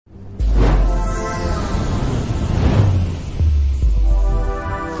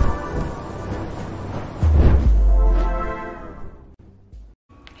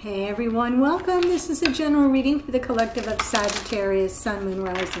Hey everyone, welcome. This is a general reading for the collective of Sagittarius, Sun, Moon,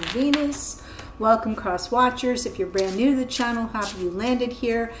 Rising, Venus. Welcome cross watchers. If you're brand new to the channel, happy you landed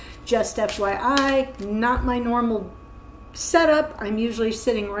here. Just FYI, not my normal setup. I'm usually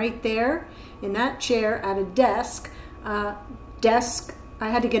sitting right there in that chair at a desk. I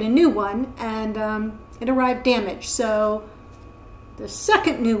had to get a new one and it arrived damaged. So the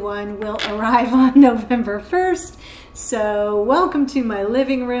second new one will arrive on November 1st. So welcome to my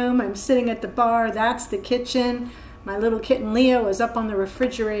living room. I'm sitting at the bar. That's the kitchen. My little kitten Leo is up on the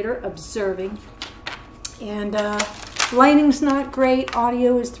refrigerator observing. And lighting's not great.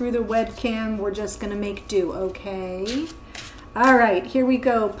 Audio is through the webcam. We're just going to make do, okay? All right, here we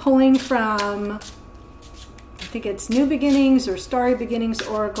go. Pulling from, I think it's New Beginnings or Starry Beginnings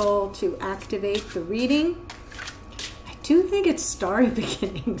Oracle to activate the reading. I do think it's Starry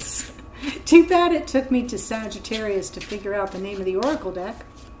Beginnings. Too bad it took me to Sagittarius to figure out the name of the Oracle deck.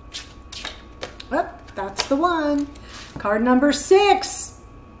 Oh, that's the one. Card number 6.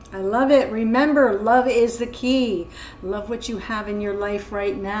 I love it. Remember, love is the key. Love what you have in your life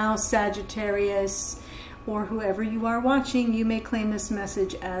right now, Sagittarius, or whoever you are watching. You may claim this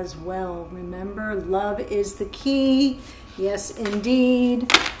message as well. Remember, love is the key. Yes,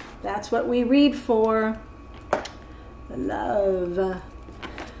 indeed. That's what we read for. Love.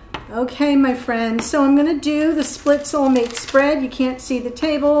 Okay, my friends, so I'm going to do the split soulmate spread. You can't see the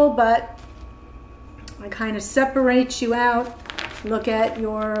table, but I kind of separate you out. Look at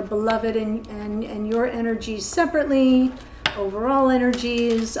your beloved and your energies separately, overall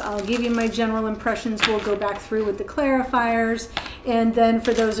energies. I'll give you my general impressions. We'll go back through with the clarifiers. And then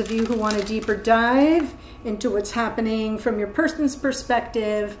for those of you who want a deeper dive into what's happening from your person's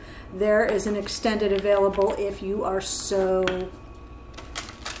perspective, there is an extended available if you are so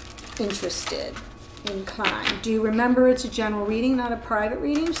interested, inclined. Do remember it's a general reading, not a private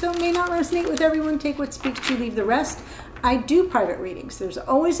reading, so it may not resonate with everyone. Take what speaks to you, leave the rest. I do private readings. There's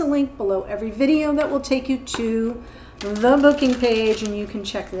always a link below every video that will take you to the booking page, and you can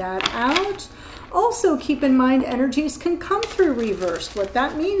check that out. Also, keep in mind energies can come through reversed. What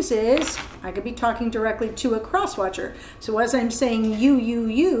that means is I could be talking directly to a cross-watcher. So as I'm saying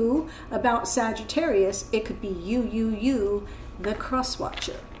you about Sagittarius, it could be you, the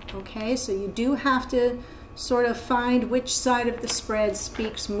cross-watcher. Okay, so you do have to sort of find which side of the spread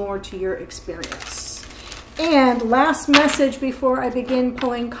speaks more to your experience. And last message before I begin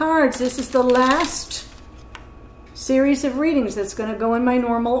pulling cards. This is the last series of readings that's going to go in my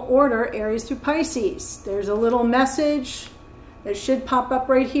normal order, Aries through Pisces. There's a little message that should pop up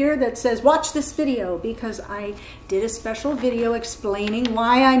right here that says, watch this video, because I did a special video explaining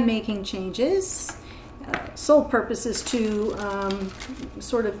why I'm making changes. Sole purpose is to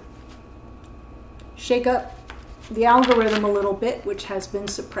sort of shake up the algorithm a little bit, which has been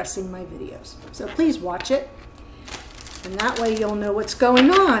suppressing my videos. So please watch it, and that way you'll know what's going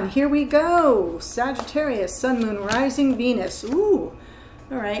on. Here we go. Sagittarius, Sun, Moon, Rising, Venus. Ooh.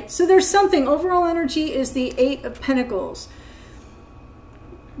 All right. So there's something. Overall energy is the 8 of Pentacles.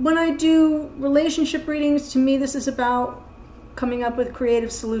 When I do relationship readings, to me this is about coming up with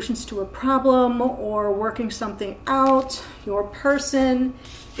creative solutions to a problem or working something out. Your person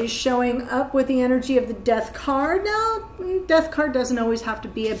is showing up with the energy of the Death card. Now, Death card doesn't always have to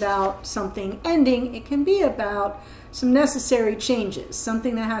be about something ending. It can be about some necessary changes,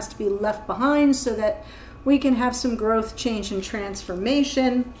 something that has to be left behind so that we can have some growth, change, and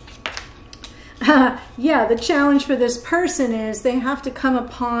transformation. Yeah, the challenge for this person is they have to come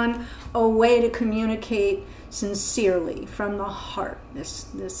upon a way to communicate sincerely from the heart.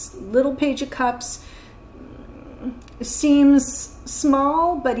 This little Page of Cups seems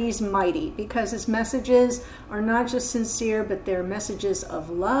small, but he's mighty, because his messages are not just sincere, but they're messages of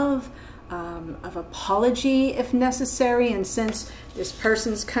love, of apology if necessary. And since this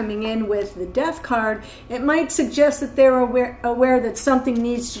person's coming in with the Death card, it might suggest that they're aware that something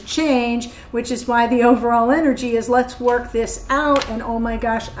needs to change, which is why the overall energy is, let's work this out, and oh my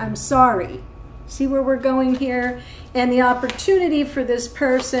gosh, I'm sorry. See where we're going here? And the opportunity for this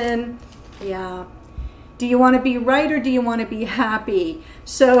person, yeah. Do you want to be right or do you want to be happy?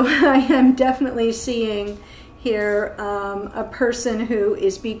 So I am definitely seeing here a person who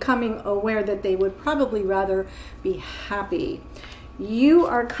is becoming aware that they would probably rather be happy. You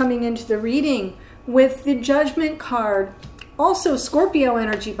are coming into the reading with the Judgment card. Also Scorpio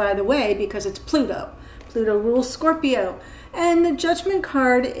energy, by the way, because it's Pluto. Pluto rules Scorpio. And the Judgment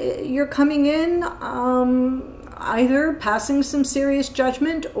card, you're coming in either passing some serious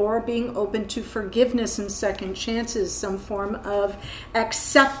judgment or being open to forgiveness and second chances, some form of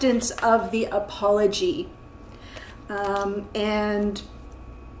acceptance of the apology. And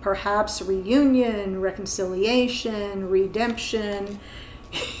perhaps reunion, reconciliation, redemption.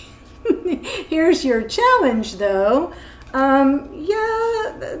 Here's your challenge, though.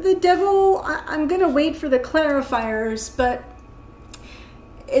 Yeah, the devil, I'm going to wait for the clarifiers, but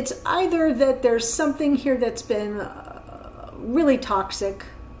it's either that there's something here that's been really toxic,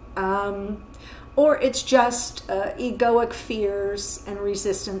 or it's just egoic fears and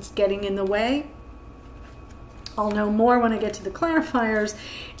resistance getting in the way. I'll know more when I get to the clarifiers.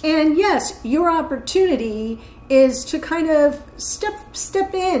 And yes, your opportunity is to kind of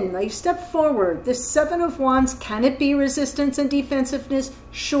step in, like step forward. This Seven of Wands, can it be resistance and defensiveness?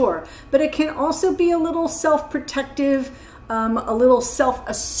 Sure. But it can also be a little self-protective, a little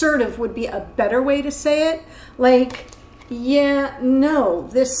self-assertive would be a better way to say it. Like, yeah, no,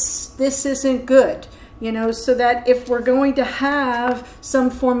 this isn't good. You know, so that if we're going to have some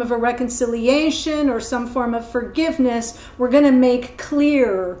form of a reconciliation or some form of forgiveness, we're going to make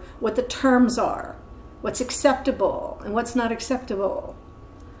clear what the terms are, what's acceptable and what's not acceptable.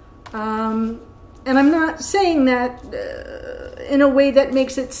 And I'm not saying that in a way that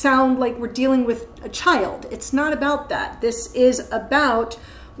makes it sound like we're dealing with a child. It's not about that. This is about,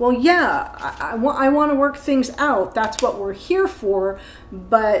 well, yeah, I want to work things out. That's what we're here for.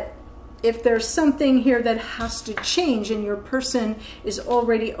 But if there's something here that has to change and your person is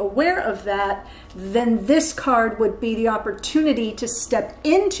already aware of that, then this card would be the opportunity to step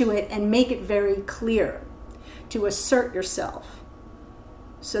into it and make it very clear, to assert yourself,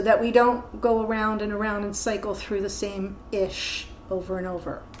 so that we don't go around and cycle through the same ish over and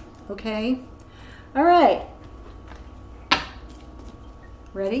over. Okay? All right.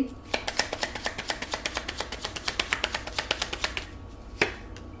 Ready?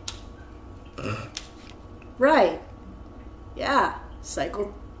 Right. Yeah.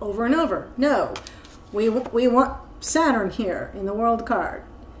 Cycle over and over. No. We want Saturn here in the World card.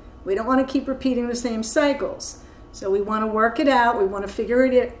 We don't want to keep repeating the same cycles. So we want to work it out. We want to figure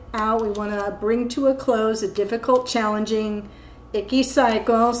it out. We want to bring to a close a difficult, challenging, icky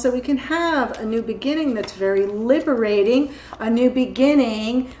cycle so we can have a new beginning that's very liberating, a new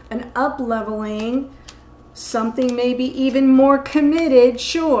beginning, an up-leveling, something maybe even more committed,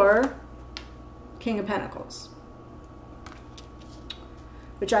 sure. King of Pentacles,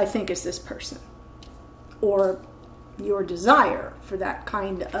 which I think is this person, or your desire for that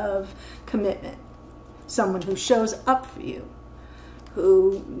kind of commitment. Someone who shows up for you,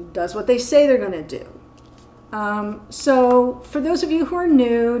 who does what they say they're going to do. So for those of you who are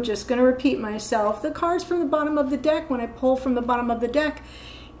new, just going to repeat myself, the cards from the bottom of the deck, when I pull from the bottom of the deck,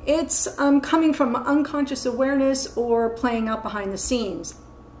 it's coming from unconscious awareness or playing out behind the scenes.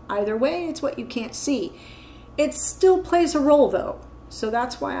 Either way, it's what you can't see. It still plays a role, though. So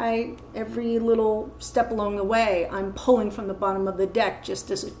that's why every little step along the way, I'm pulling from the bottom of the deck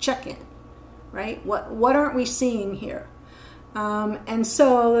just as a check-in, right? What aren't we seeing here? And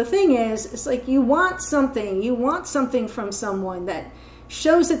so the thing is, it's like you want something from someone that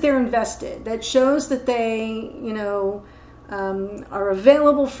shows that they're invested, that shows that they, you know, are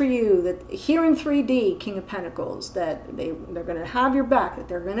available for you, that here in 3D, King of Pentacles, that they're going to have your back, that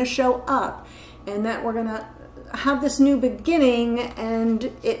they're going to show up, and that we're going to have this new beginning,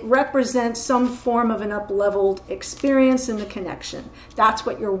 and it represents some form of an up-leveled experience in the connection. That's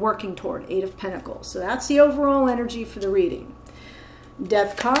what you're working toward, Eight of Pentacles. So that's the overall energy for the reading.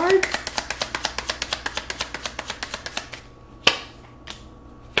 Death card.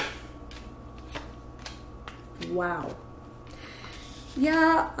 Wow.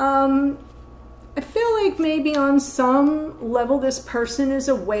 Yeah, I feel like maybe on some level this person is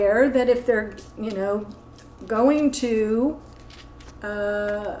aware that if they're, you know, going to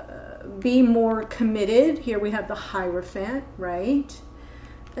be more committed, here we have the Hierophant, right?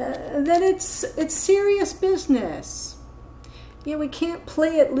 That it's serious business. Yeah, we can't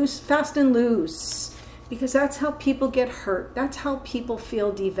play it loose, fast and loose, because that's how people get hurt. That's how people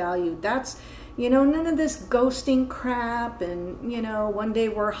feel devalued. That's, you know, none of this ghosting crap and, you know, one day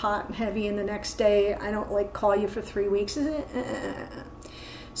we're hot and heavy and the next day I don't like call you for 3 weeks.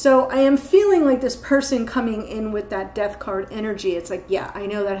 So I am feeling like this person coming in with that Death card energy, it's like, yeah, I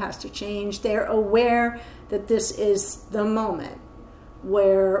know that has to change. They're aware that this is the moment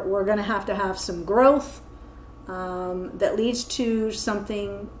where we're going to have some growth that leads to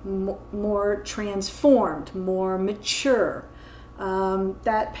something more transformed, more mature.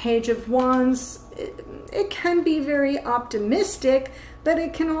 That Page of Wands, it can be very optimistic, but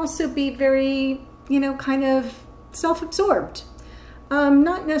it can also be very, you know, kind of self-absorbed.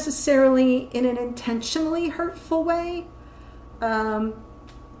 Not necessarily in an intentionally hurtful way, but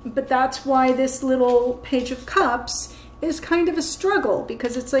that's why this little Page of Cups is kind of a struggle,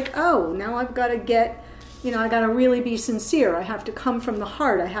 because it's like, oh, now I've got to get, you know, I got to really be sincere. I have to come from the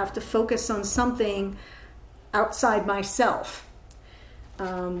heart. I have to focus on something outside myself,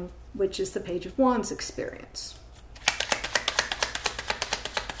 which is the Page of Wands experience.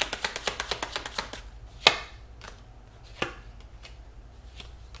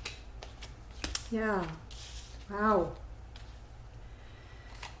 Yeah. Wow.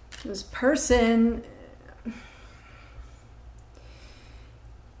 This person,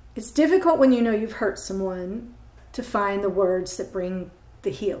 it's difficult when you know you've hurt someone to find the words that bring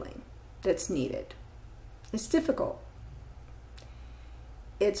the healing that's needed. It's difficult.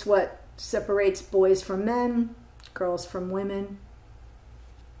 It's what separates boys from men, girls from women.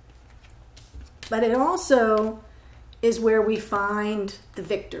 But it also is where we find the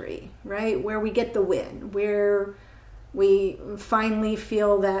victory, right? Where we get the win, where we finally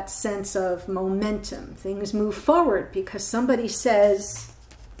feel that sense of momentum. Things move forward because somebody says,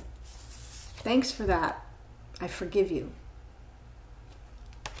 thanks for that. I forgive you.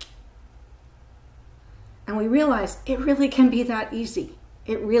 And we realize it really can be that easy.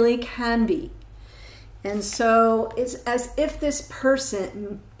 It really can be. And so it's as if this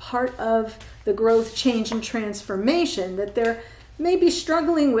person, part of the growth, change, and transformation that they're maybe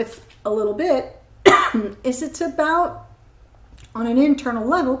struggling with a little bit is it's about, on an internal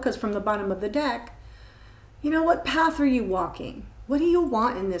level, because from the bottom of the deck, you know, what path are you walking? What do you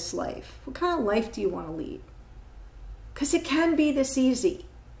want in this life? What kind of life do you want to lead? Because it can be this easy,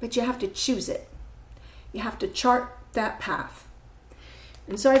 but you have to choose it. You have to chart that path.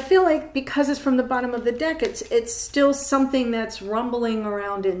 And so I feel like because it's from the bottom of the deck, it's still something that's rumbling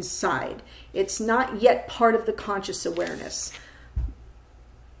around inside. It's not yet part of the conscious awareness,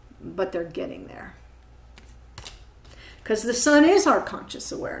 but they're getting there. Because the sun is our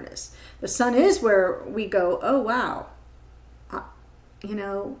conscious awareness. The sun is where we go, oh, wow, you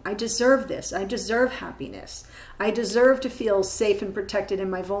know, I deserve this. I deserve happiness. I deserve to feel safe and protected in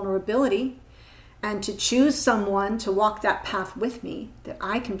my vulnerability, and to choose someone to walk that path with me that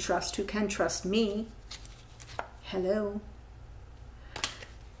I can trust, who can trust me. Hello.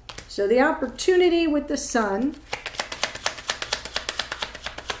 So the opportunity with the sun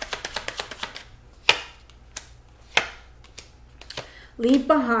leave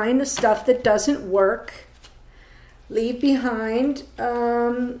behind the stuff that doesn't work. Leave behind,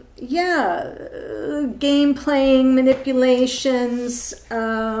 game playing, manipulations,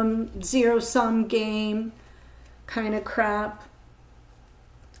 zero-sum game kind of crap.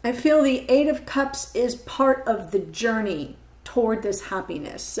 I feel the Eight of Cups is part of the journey toward this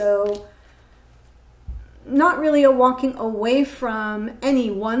happiness. So not really a walking away from any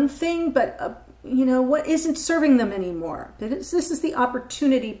one thing, but you know, what isn't serving them anymore. This is the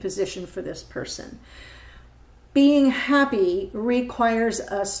opportunity position for this person. Being happy requires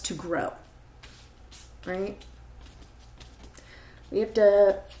us to grow, right? We have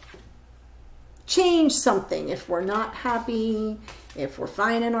to change something if we're not happy, if we're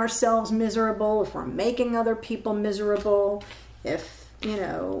finding ourselves miserable, if we're making other people miserable, if, you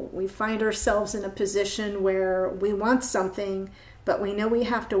know, we find ourselves in a position where we want something, but we know we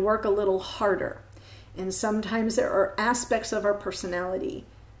have to work a little harder. And sometimes there are aspects of our personality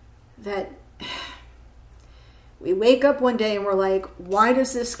that we wake up one day and we're like, why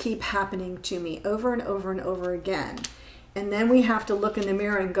does this keep happening to me over and over and over again? And then we have to look in the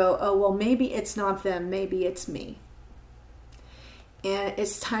mirror and go, oh, well, maybe it's not them, maybe it's me. And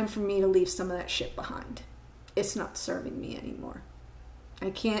it's time for me to leave some of that shit behind. It's not serving me anymore.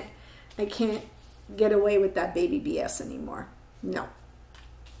 I can't get away with that baby BS anymore. No.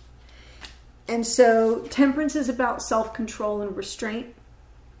 And so temperance is about self-control and restraint.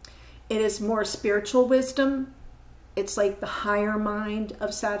 It is more spiritual wisdom. It's like the higher mind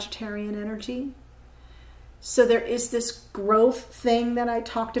of Sagittarian energy. So there is this growth thing that I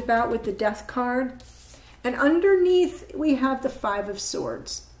talked about with the Death card. And underneath we have the Five of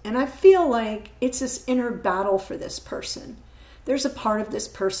Swords. And I feel like it's this inner battle for this person. There's a part of this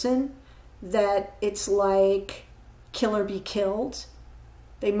person that it's like kill or be killed.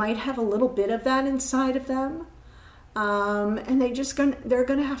 They might have a little bit of that inside of them. And they're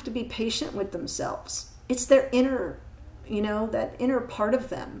gonna have to be patient with themselves. It's their inner, you know, that inner part of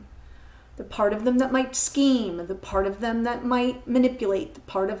them. The part of them that might scheme, the part of them that might manipulate, the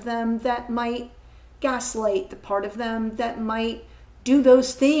part of them that might gaslight, the part of them that might do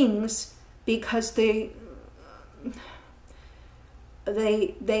those things because they're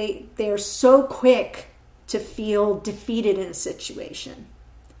so quick to feel defeated in a situation,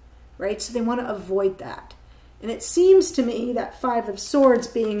 right? So they want to avoid that. And it seems to me that Five of Swords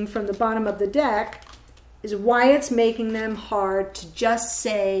being from the bottom of the deck is why it's making them hard to just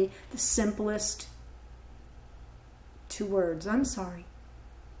say the simplest 2 words. I'm sorry.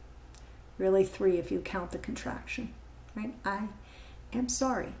 Really 3 if you count the contraction, right? I am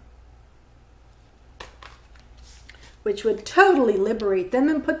sorry. Which would totally liberate them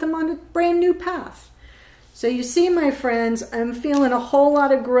and put them on a brand new path. So you see, my friends, I'm feeling a whole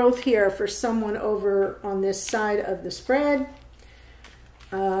lot of growth here for someone over on this side of the spread.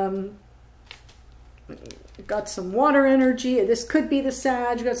 Got some water energy. This could be the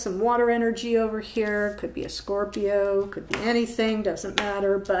Sag. Got some water energy over here. Could be a Scorpio. Could be anything. Doesn't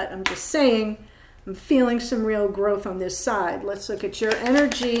matter. But I'm just saying, I'm feeling some real growth on this side. Let's look at your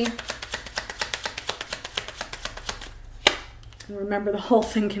energy. And remember, the whole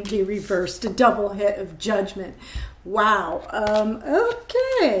thing can be reversed. A double hit of Judgment. Wow.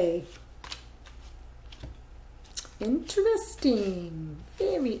 Okay. Interesting.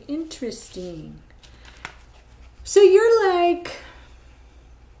 Very interesting. So you're like,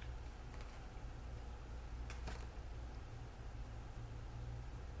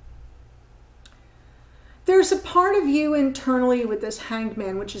 there's a part of you internally with this Hanged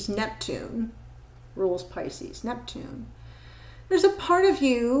Man, which is Neptune, rules Pisces, Neptune. There's a part of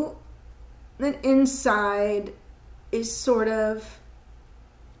you that inside is sort of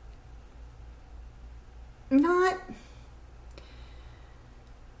not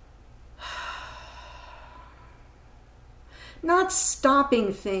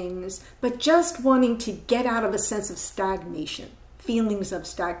stopping things, but just wanting to get out of a sense of stagnation, feelings of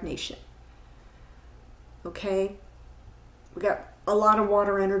stagnation. Okay? We got a lot of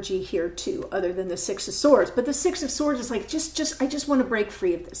water energy here too, other than the 6 of Swords. But the 6 of Swords is like, I just want to break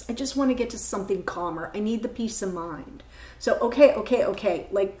free of this. I just want to get to something calmer. I need the peace of mind. So, okay.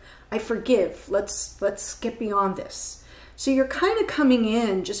 Like, I forgive. Let's get beyond this. So you're kind of coming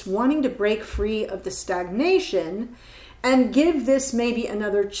in just wanting to break free of the stagnation and give this maybe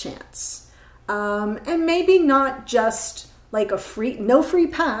another chance. And maybe not just like a no free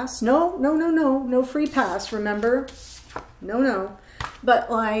pass. No free pass, remember? No.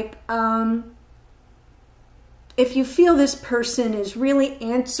 But like, if you feel this person is really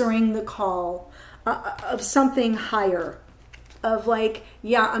answering the call of something higher, of like,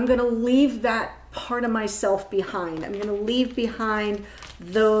 yeah, I'm going to leave that part of myself behind. I'm going to leave behind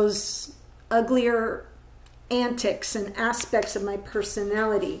those uglier antics and aspects of my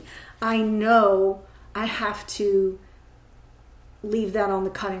personality. I know I have to leave that on the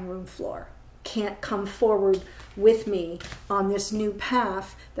cutting room floor. Can't come forward with me on this new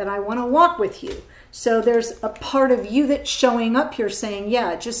path that I want to walk with you. So there's a part of you that's showing up here saying,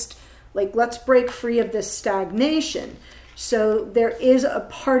 yeah, just like, let's break free of this stagnation. So there is a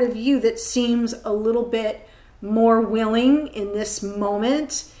part of you that seems a little bit more willing in this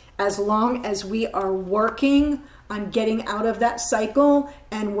moment, as long as we are working on getting out of that cycle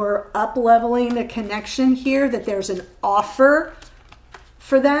and we're up leveling the connection here, that there's an offer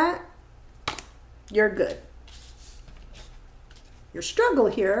for that, you're good. Your struggle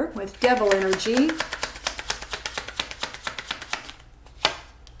here with Devil energy.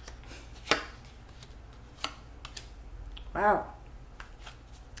 Wow.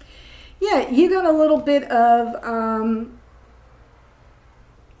 Yeah, you got a little bit of,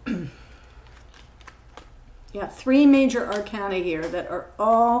 yeah, 3 major arcana here that are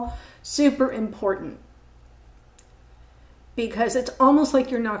all super important. Because it's almost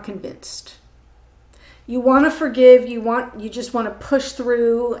like you're not convinced. You want to forgive, you just want to push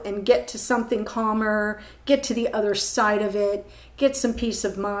through and get to something calmer, get to the other side of it, get some peace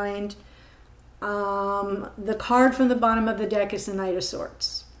of mind. The card from the bottom of the deck is the Knight of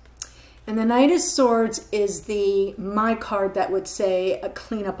Swords. And the Knight of Swords is my card that would say a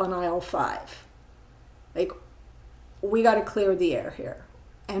cleanup on aisle 5. Like, we got to clear the air here.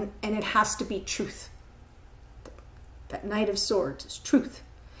 And it has to be truth. That Knight of Swords is truth.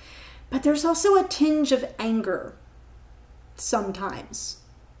 But there's also a tinge of anger sometimes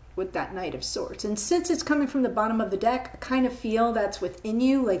with that Knight of Swords. And since it's coming from the bottom of the deck, I kind of feel that's within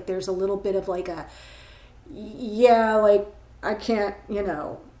you. Like there's a little bit of like a, yeah, like I can't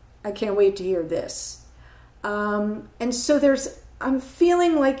wait to hear this. And so I'm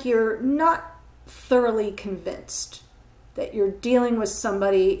feeling like you're not thoroughly convinced that you're dealing with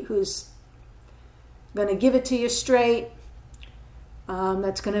somebody who's going to give it to you straight,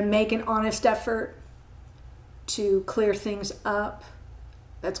 that's going to make an honest effort to clear things up,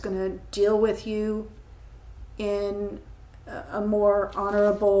 that's going to deal with you in a more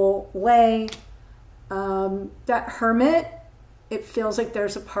honorable way. That Hermit, it feels like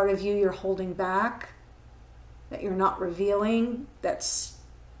there's a part of you you're holding back, that you're not revealing, that's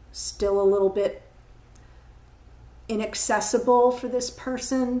still a little bit inaccessible for this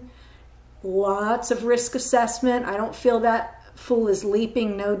person. Lots of risk assessment. I don't feel that fool is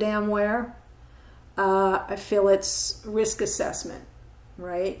leaping no damn where. I feel it's risk assessment,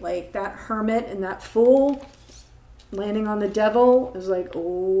 right? Like that hermit and that fool landing on the devil is like,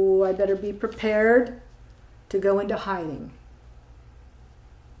 oh, I better be prepared to go into hiding.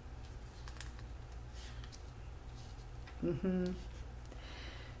 And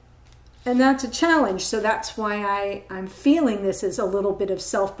that's a challenge. So that's why I'm feeling this as a little bit of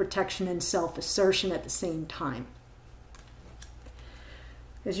self-protection and self-assertion at the same time.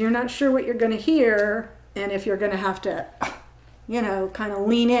 Because you're not sure what you're going to hear, and if you're going to have to, you know, kind of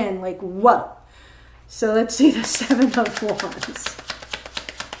lean in like, whoa. So let's see the Seven of Wands.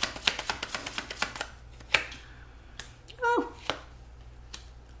 Oh,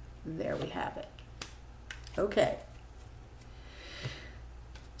 there we have it. Okay.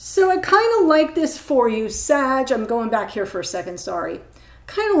 So I kind of like this for you, Sag. I'm going back here for a second, sorry.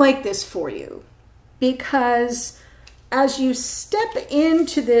 Kind of like this for you because as you step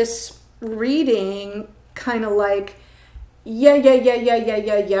into this reading, kind of like, yeah.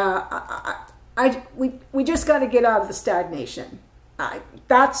 We just got to get out of the stagnation. I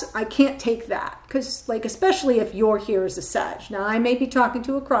can't take that because, like, especially if you're here as a Sag. Now, I may be talking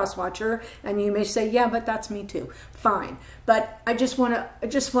to a cross watcher, and you may say, "Yeah, but that's me too." Fine, but I just want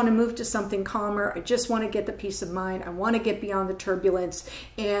to move to something calmer. I just want to get the peace of mind. I want to get beyond the turbulence,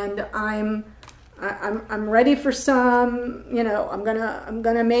 and I'm ready for some. You know, I'm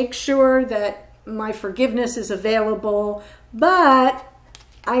gonna make sure that my forgiveness is available, but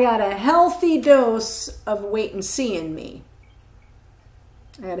I got a healthy dose of wait and see in me.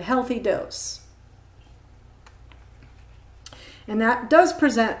 I had a healthy dose. And that does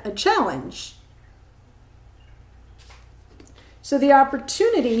present a challenge. So the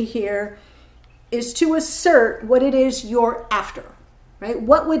opportunity here is to assert what it is you're after, right?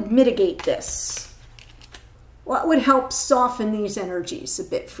 What would mitigate this? What would help soften these energies a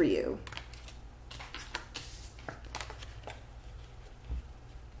bit for you?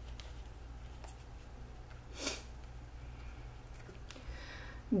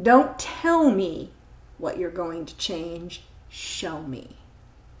 Don't tell me what you're going to change. Show me.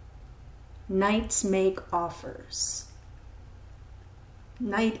 Knights make offers.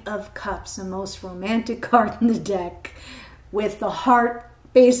 Knight of Cups, the most romantic card in the deck, with the heart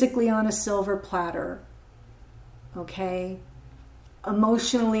basically on a silver platter. Okay?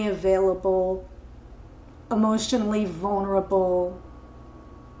 Emotionally available, emotionally vulnerable.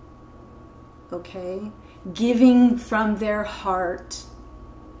 Okay? Giving from their heart.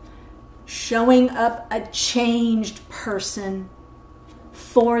 Showing up a changed person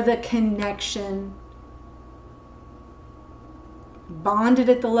for the connection. Bonded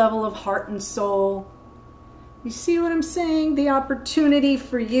at the level of heart and soul. You see what I'm saying? The opportunity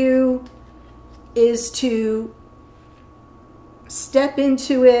for you is to step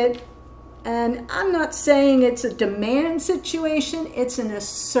into it. And I'm not saying it's a demand situation. It's an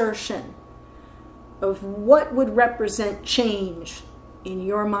assertion of what would represent change in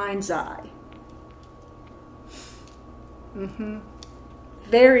your mind's eye.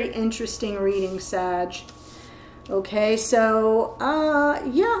 Very interesting reading, Sag. Okay, so,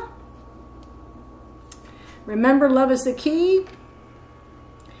 yeah. Remember, love is the key.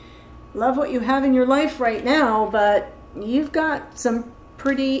 Love what you have in your life right now, but you've got some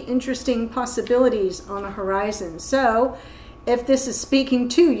pretty interesting possibilities on the horizon. So, if this is speaking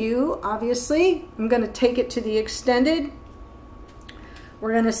to you, obviously, I'm going to take it to the extended.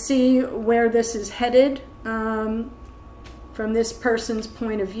 We're going to see where this is headed from this person's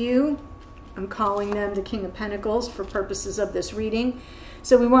point of view. I'm calling them the King of Pentacles for purposes of this reading.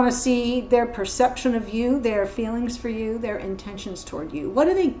 So we want to see their perception of you, their feelings for you, their intentions toward you. What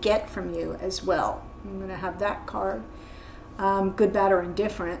do they get from you as well? I'm going to have that card. Good, bad, or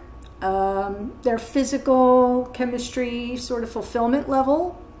indifferent. Their physical chemistry sort of fulfillment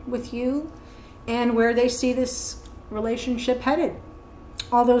level with you and where they see this relationship headed.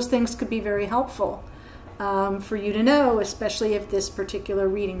 All those things could be very helpful for you to know, especially if this particular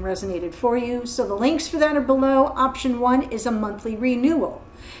reading resonated for you. So the links for that are below. Option 1 is a monthly renewal.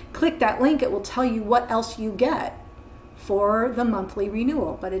 Click that link. It will tell you what else you get for the monthly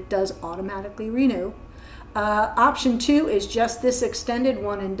renewal, but it does automatically renew. Option 2 is just this extended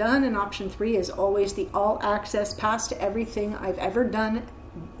one and done, and option 3 is always the all access pass to everything I've ever done,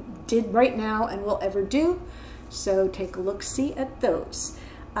 did right now, and will ever do. So take a look-see at those.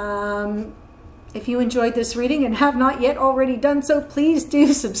 If you enjoyed this reading and have not yet already done so, please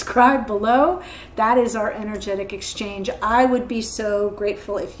do subscribe below. That is our energetic exchange. I would be so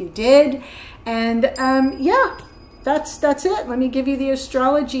grateful if you did. And yeah, that's it. Let me give you the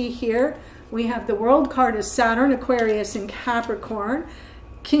astrology here. We have the World card is Saturn, Aquarius, and Capricorn.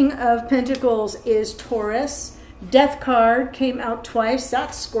 King of Pentacles is Taurus. Death card came out twice.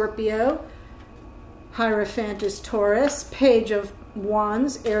 That's Scorpio. Hierophant is Taurus. Page of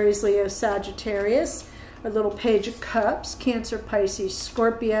Wands, Aries, Leo, Sagittarius. A little Page of Cups, Cancer, Pisces,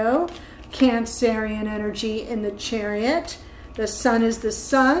 Scorpio. Cancerian energy in the Chariot. The Sun is the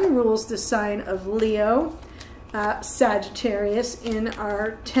Sun, rules the sign of Leo. Sagittarius in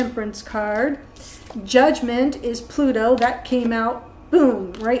our Temperance card. Judgment is Pluto. That came out,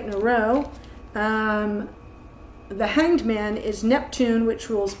 boom, right in a row. The Hanged Man is Neptune, which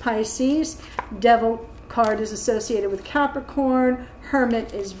rules Pisces. Devil card is associated with Capricorn.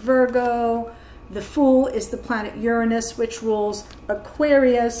 Hermit is Virgo. The Fool is the planet Uranus, which rules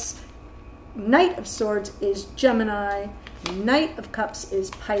Aquarius. Knight of Swords is Gemini. Knight of Cups is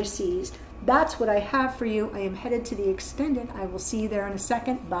Pisces. That's what I have for you. I am headed to the extended. I will see you there in a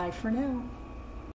second. Bye for now.